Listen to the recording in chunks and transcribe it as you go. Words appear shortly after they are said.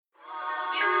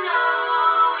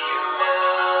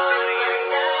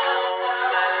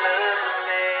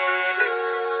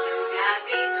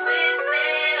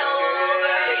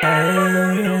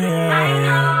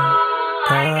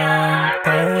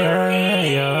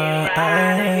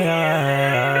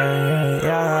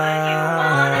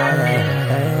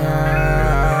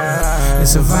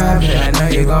It's a vibe that I know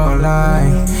you gon'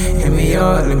 like. Hit me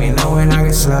up, let me know when I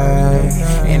can slide.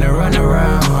 Ain't a run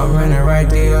around, I'm running right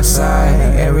to your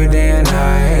side. Every day and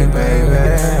night, baby.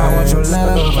 I want your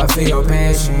love, I feel your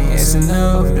passion. It's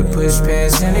enough to push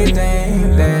past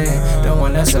anything that don't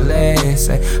want us to last.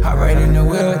 Hop right in the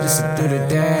wheel just to do the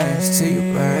dash till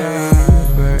you burn.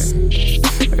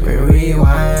 Baby,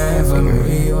 rewind for me,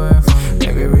 rewind for me.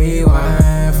 Baby,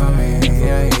 rewind for me,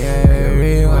 yeah, yeah.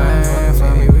 Baby, rewind for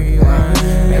me, rewind.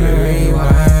 Baby,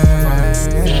 rewind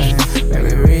for me,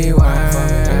 baby, rewind for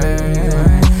me,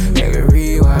 baby,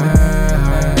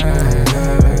 rewind,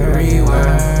 baby,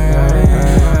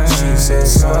 rewind. She said,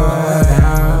 slow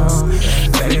down,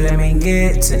 baby, let me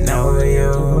get to know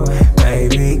you.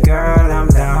 Baby girl, I'm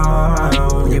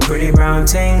down. Your pretty brown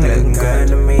thing looking good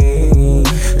to me.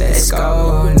 Let's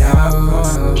go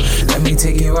now. Let me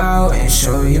take you out and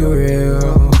show you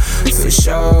real. For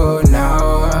sure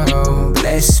now.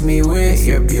 Bless me with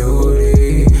your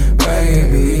beauty,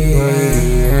 baby.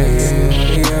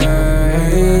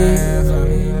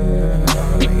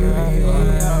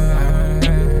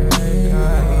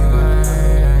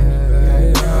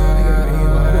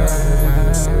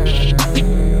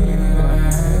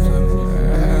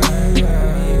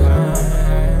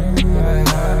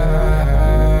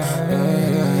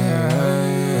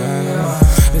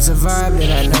 It's a vibe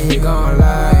that I know you gon'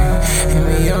 like. Hit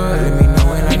me up, let me know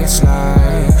when I can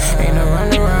slide. Ain't no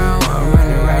run around, I'm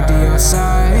running right to your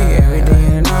side. Every day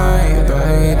and night,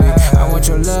 baby. I want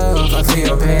your love, I feel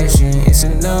your passion. It's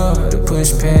enough to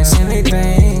push past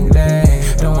anything